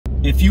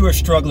If you are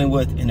struggling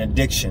with an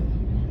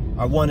addiction,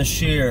 I want to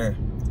share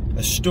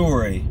a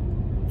story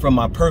from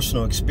my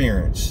personal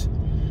experience.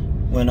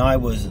 When I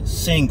was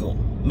single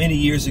many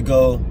years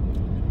ago,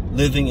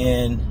 living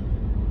in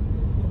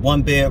a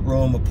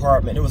one-bedroom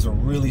apartment. It was a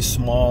really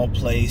small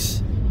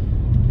place.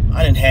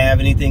 I didn't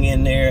have anything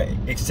in there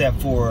except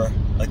for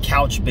a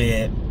couch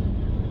bed.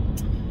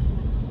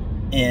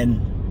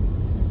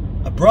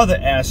 And a brother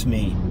asked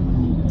me,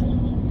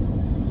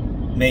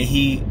 may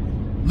he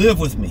live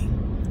with me.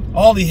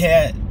 All he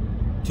had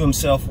to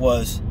himself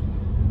was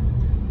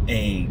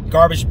a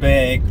garbage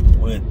bag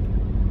with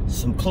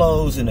some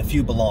clothes and a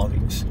few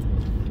belongings.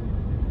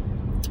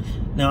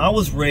 Now, I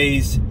was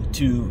raised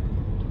to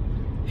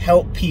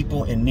help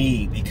people in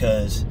need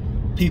because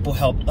people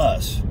helped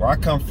us. Where I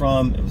come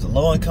from, it was a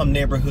low-income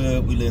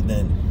neighborhood. We lived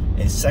in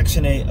a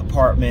Section 8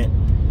 apartment,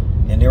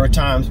 and there were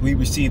times we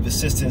received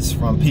assistance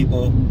from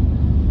people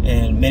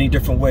in many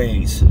different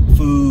ways: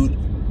 food,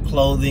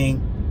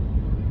 clothing,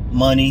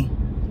 money.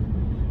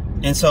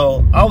 And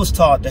so I was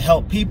taught to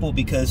help people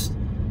because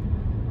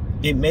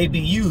it may be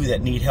you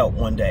that need help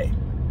one day.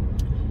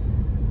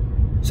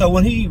 So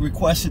when he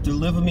requested to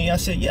live with me, I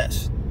said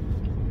yes.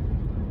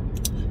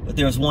 But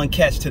there was one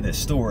catch to this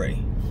story.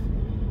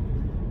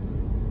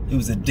 He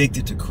was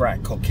addicted to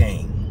crack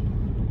cocaine.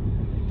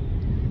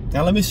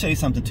 Now let me say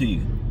something to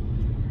you.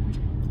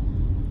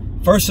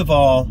 First of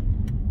all,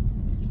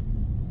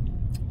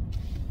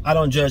 I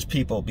don't judge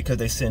people because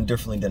they sin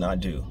differently than I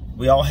do.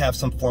 We all have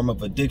some form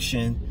of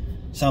addiction,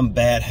 some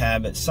bad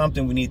habit,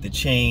 something we need to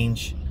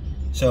change.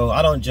 So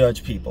I don't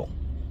judge people.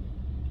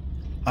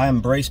 I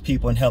embrace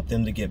people and help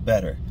them to get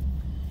better.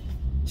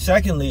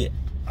 Secondly,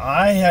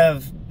 I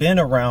have been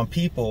around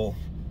people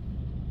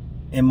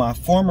in my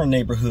former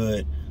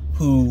neighborhood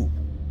who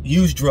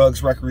use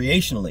drugs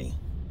recreationally,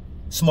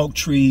 smoke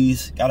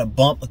trees, got a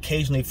bump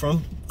occasionally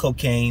from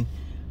cocaine,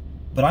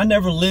 but I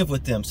never lived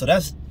with them. So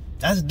that's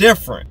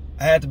different.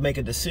 I had to make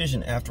a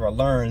decision after I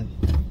learned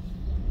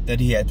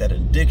that he had that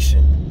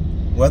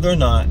addiction, whether or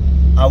not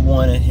I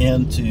wanted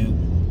him to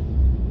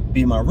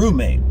be my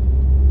roommate.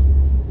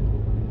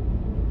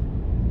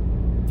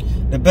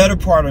 The better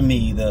part of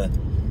me, the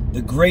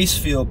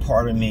grace-filled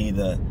part of me,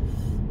 the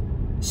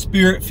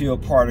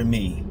spirit-filled part of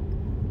me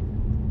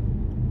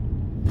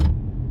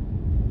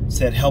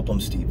said, help him,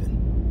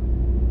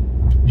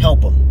 Stephen.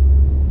 Help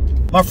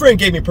him. My friend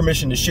gave me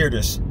permission to share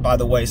this, by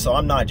the way, so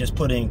I'm not just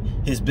putting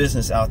his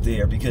business out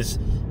there, because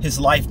his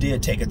life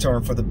did take a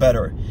turn for the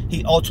better.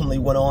 He ultimately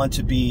went on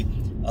to be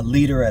a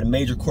leader at a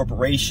major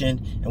corporation,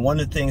 and one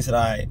of the things that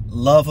I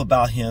love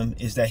about him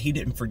is that he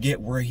didn't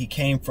forget where he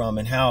came from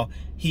and how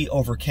he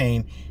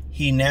overcame.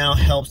 He now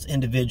helps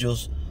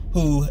individuals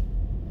who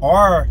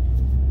are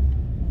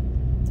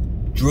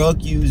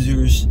drug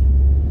users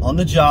on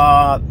the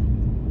job,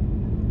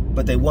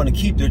 but they want to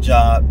keep their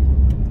job.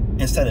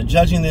 Instead of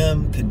judging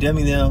them,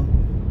 condemning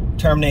them,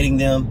 terminating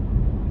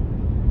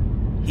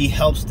them, he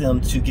helps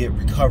them to get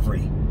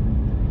recovery,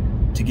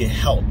 to get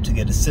help, to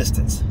get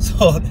assistance.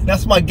 So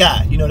that's my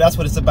guy. You know, that's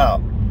what it's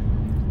about.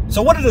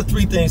 So what are the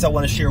three things I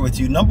want to share with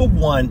you? Number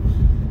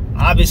one,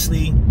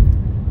 obviously,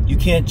 you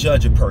can't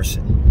judge a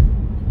person.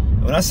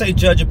 When I say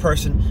judge a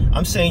person,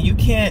 I'm saying you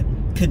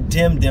can't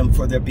condemn them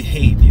for their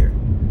behavior.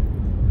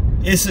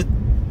 It's a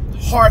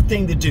hard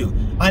thing to do.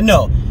 I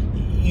know.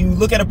 You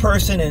look at a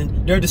person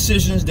and their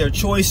decisions, their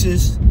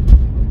choices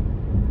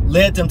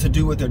led them to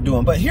do what they're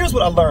doing. But here's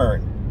what I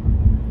learned.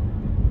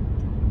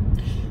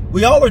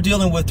 We all are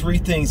dealing with three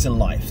things in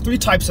life, three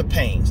types of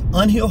pains: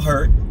 unhealed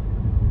hurt,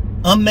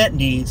 unmet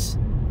needs,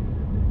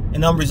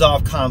 and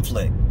unresolved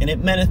conflict. And it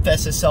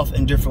manifests itself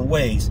in different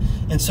ways.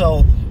 And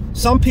so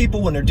some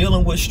people, when they're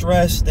dealing with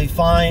stress, they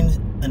find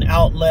an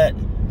outlet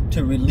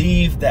to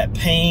relieve that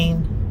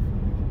pain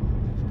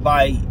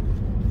by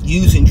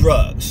using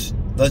drugs.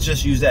 Let's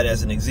just use that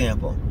as an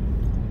example.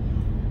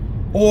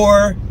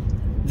 Or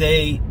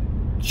they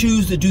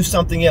choose to do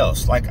something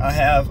else. Like I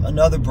have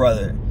another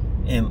brother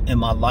in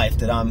my life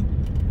that I'm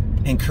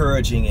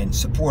encouraging and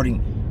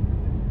supporting.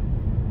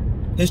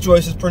 His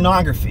choice is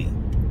pornography.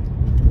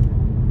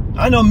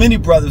 I know many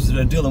brothers that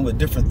are dealing with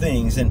different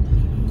things, and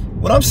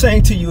what I'm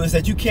saying to you is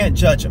that you can't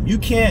judge them. You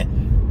can't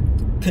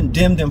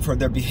condemn them for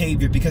their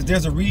behavior, because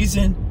there's a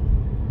reason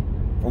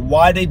for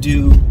why they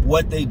do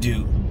what they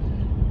do.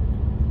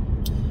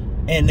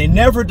 And they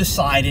never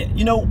decided,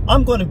 you know,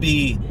 I'm going to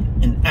be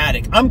an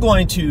addict. I'm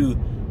going to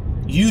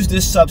use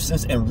this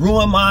substance and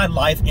ruin my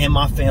life and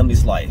my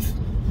family's life.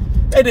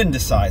 They didn't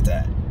decide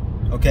that,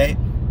 okay?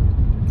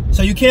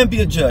 So you can't be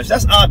a judge.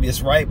 That's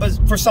obvious, right? But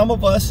for some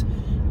of us,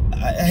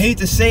 I hate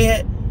to say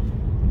it,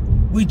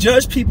 we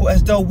judge people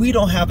as though we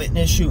don't have an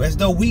issue, as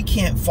though we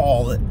can't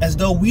fall, as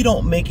though we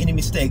don't make any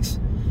mistakes,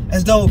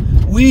 as though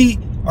we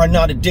are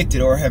not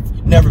addicted or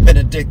have never been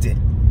addicted.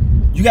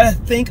 You got to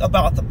think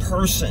about the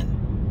person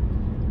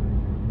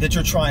that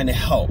you're trying to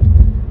help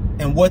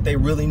and what they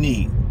really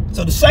need.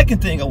 So the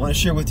second thing I want to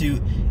share with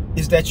you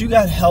is that you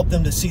got to help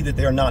them to see that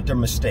they're not their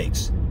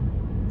mistakes.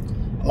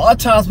 A lot of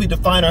times we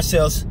define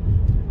ourselves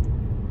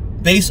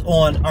based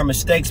on our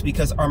mistakes,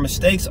 because our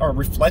mistakes are a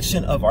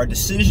reflection of our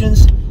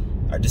decisions.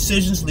 Our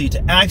decisions lead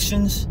to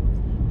actions,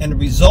 and the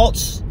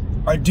results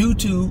are due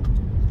to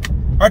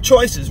our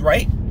choices,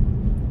 right?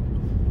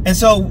 And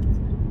so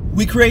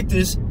we create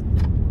this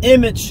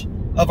image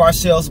of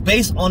ourselves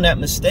based on that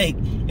mistake,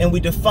 and we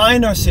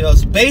define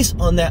ourselves based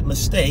on that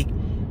mistake,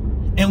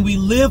 and we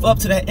live up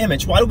to that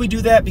image. Why do we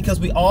do that? Because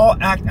we all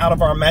act out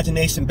of our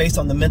imagination based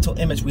on the mental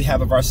image we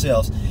have of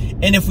ourselves.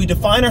 And if we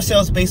define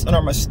ourselves based on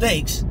our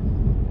mistakes,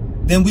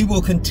 then we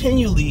will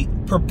continually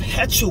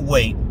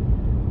perpetuate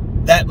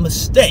that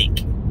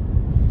mistake.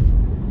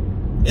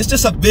 It's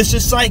just a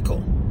vicious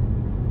cycle.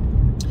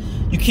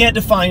 You can't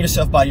define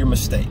yourself by your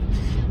mistake.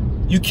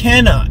 You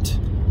cannot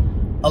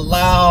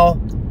allow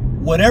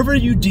whatever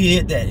you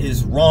did that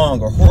is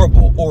wrong or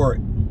horrible, or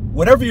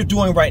whatever you're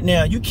doing right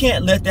now, you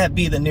can't let that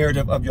be the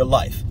narrative of your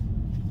life.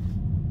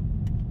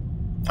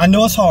 I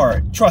know it's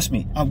hard. Trust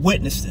me, I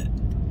witnessed it.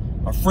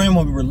 My friend,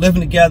 when we were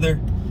living together,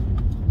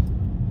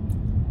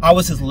 I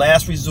was his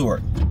last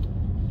resort.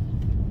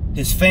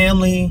 His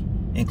family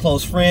and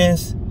close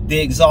friends,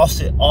 they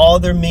exhausted all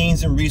their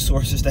means and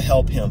resources to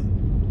help him.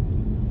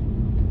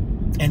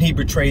 And he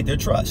betrayed their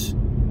trust.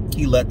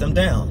 He let them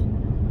down.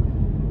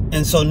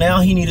 And so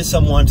now he needed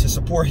someone to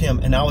support him,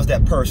 and I was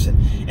that person.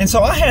 And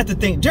so I had to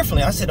think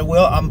differently. I said,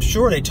 well, I'm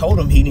sure they told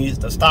him he needs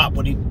to stop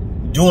what he's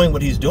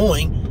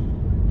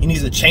doing. He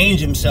needs to change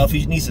himself.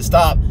 He needs to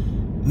stop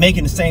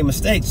making the same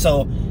mistakes.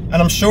 So, and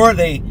I'm sure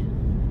they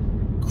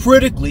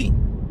critically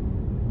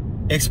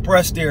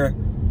expressed their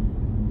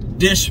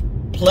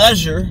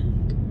displeasure,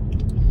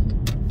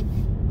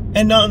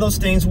 and none of those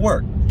things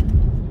work.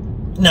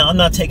 Now, I'm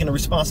not taking the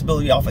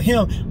responsibility off of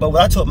him, but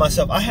what I told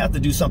myself, I have to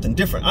do something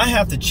different. I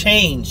have to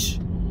change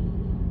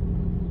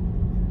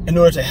in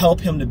order to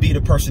help him to be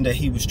the person that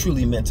he was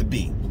truly meant to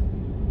be.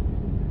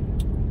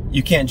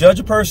 You can't judge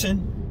a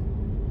person.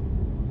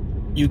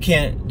 You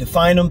can't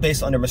define them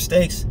based on their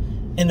mistakes.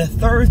 And the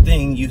third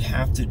thing you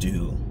have to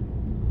do,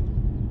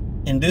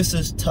 and this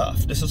is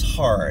tough, this is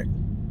hard,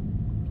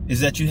 is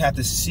that you have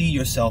to see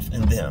yourself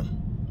in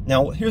them.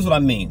 Now, here's what I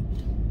mean.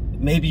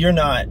 Maybe you're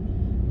not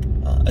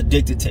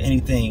addicted to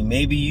anything.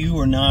 Maybe you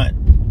are not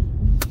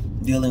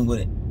dealing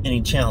with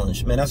any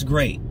challenge. Man, that's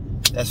great.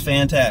 That's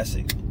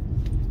fantastic.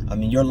 I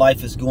mean, your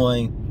life is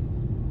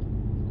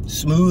going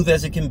smooth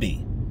as it can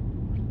be.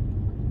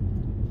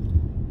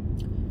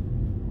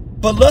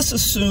 But let's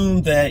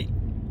assume that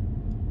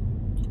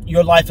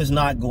your life is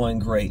not going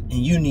great and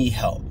you need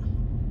help.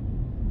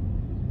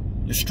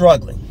 You're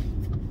struggling.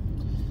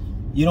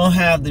 You don't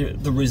have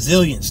the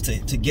resilience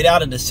to get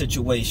out of the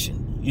situation.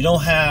 You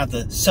don't have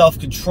the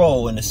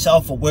self-control and the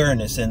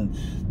self-awareness and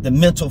the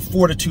mental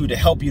fortitude to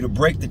help you to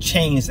break the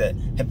chains that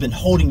have been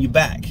holding you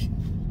back.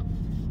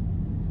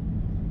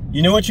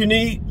 You know what you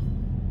need?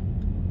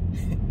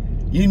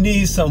 You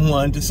need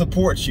someone to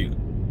support you.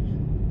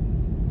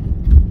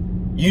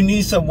 You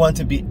need someone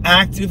to be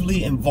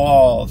actively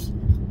involved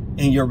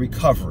in your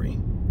recovery.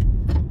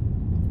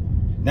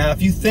 Now,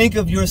 if you think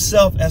of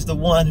yourself as the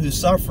one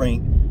who's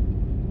suffering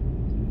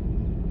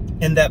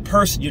and that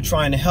person you're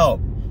trying to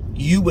help,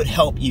 you would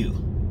help you.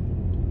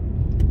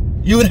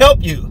 You would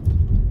help you.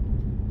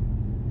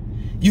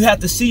 You have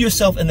to see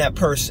yourself in that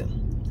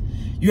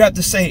person. You have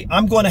to say,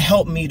 I'm going to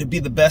help me to be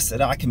the best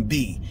that I can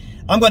be.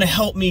 I'm going to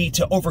help me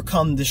to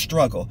overcome this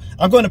struggle.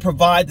 I'm going to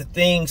provide the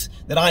things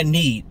that I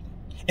need.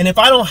 And if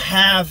I don't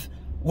have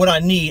what I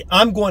need,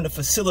 I'm going to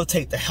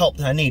facilitate the help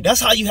that I need. That's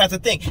how you have to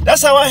think.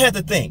 That's how I had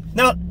to think.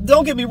 Now,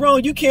 don't get me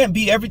wrong. You can't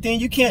be everything.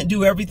 You can't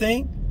do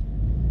everything.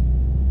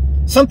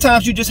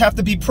 Sometimes you just have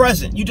to be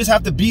present. You just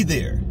have to be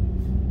there.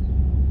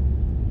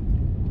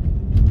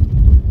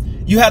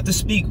 You have to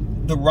speak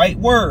the right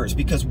words,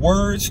 because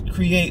words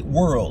create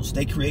worlds.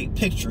 They create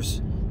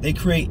pictures. They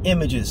create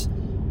images.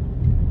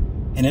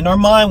 And in our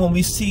mind, when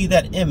we see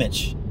that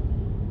image,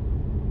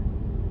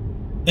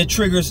 it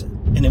triggers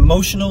an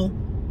emotional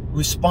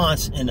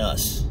response in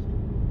us.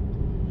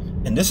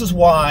 And this is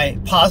why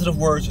positive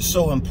words are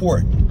so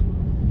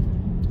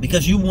important,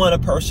 because you want a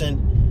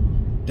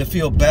person to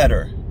feel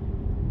better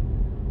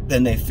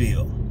than they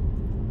feel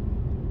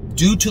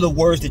due to the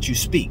words that you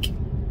speak.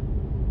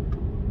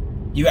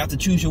 You have to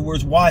choose your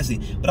words wisely.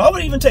 But I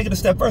would even take it a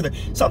step further.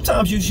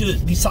 Sometimes you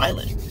should be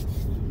silent.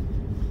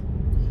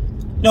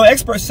 You know,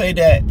 experts say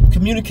that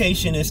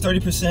communication is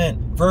 30%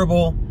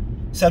 verbal,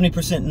 70%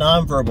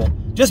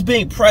 nonverbal. Just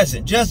being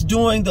present, just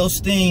doing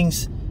those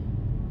things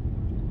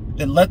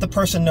that let the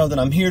person know that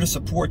I'm here to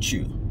support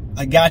you.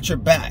 I got your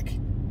back.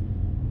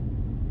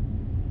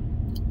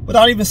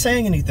 Without even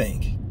saying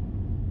anything.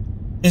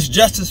 It's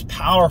just as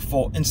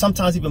powerful, and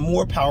sometimes even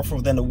more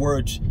powerful than the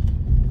words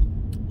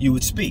you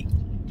would speak.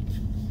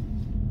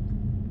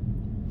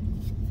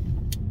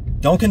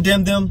 Don't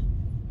condemn them.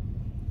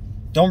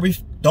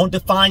 Don't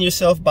define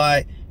yourself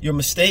by your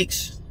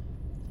mistakes,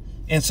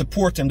 and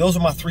support them. Those are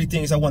my three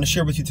things I want to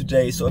share with you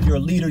today. So if you're a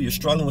leader, you're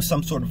struggling with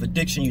some sort of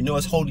addiction, you know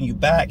it's holding you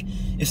back,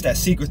 it's that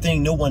secret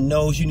thing no one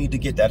knows, you need to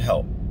get that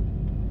help.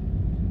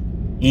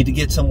 You need to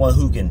get someone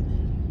who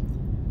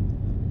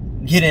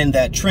can get in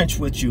that trench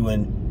with you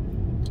and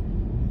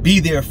be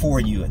there for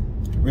you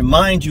and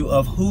remind you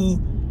of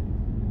who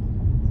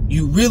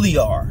you really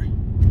are,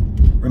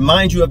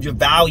 remind you of your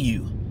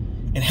value,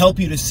 and help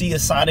you to see a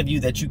side of you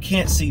that you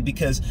can't see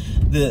because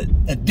the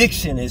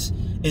addiction is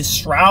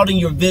shrouding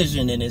your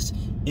vision and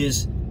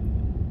is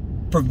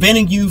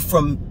preventing you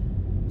from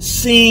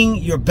seeing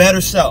your better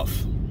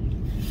self.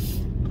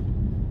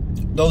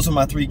 Those are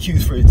my 3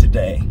 cues for you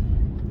today.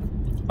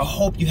 I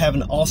hope you have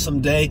an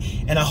awesome day,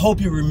 and I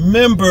hope you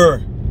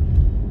remember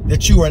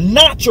that you are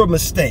not your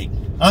mistake.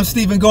 I'm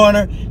Stephen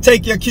Garner.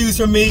 Take your cues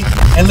from me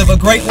and live a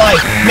great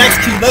life.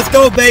 Next cue, let's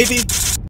go, baby.